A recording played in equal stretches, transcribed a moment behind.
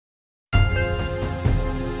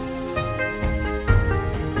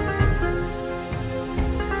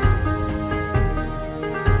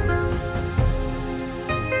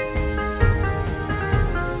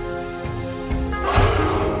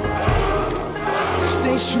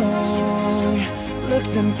Stay strong, look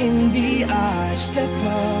them in the eye. Step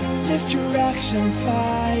up, lift your axe and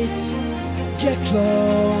fight. Get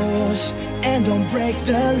close and don't break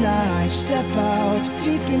the line. Step out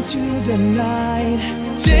deep into the night.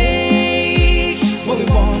 Take what we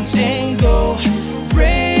want and go.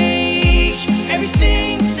 Break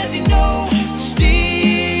everything that they know.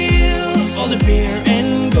 Steal all the beer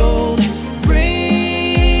and gold.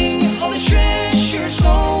 Bring all the treasures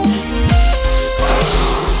home.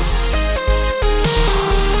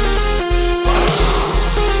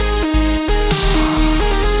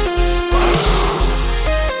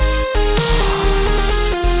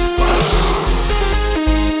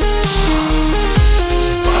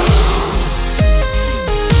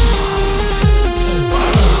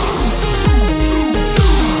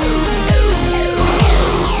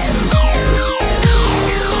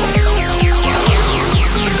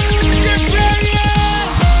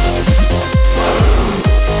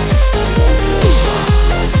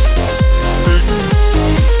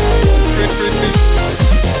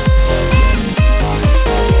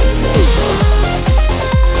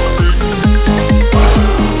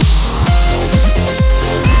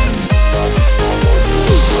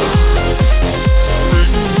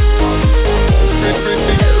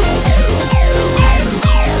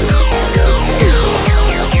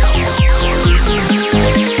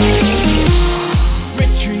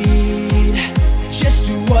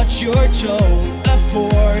 You're told, a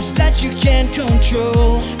force that you can't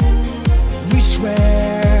control. We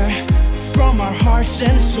swear from our hearts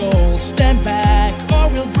and souls, stand back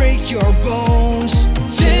or we'll break your bones.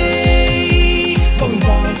 Take what we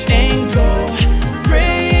want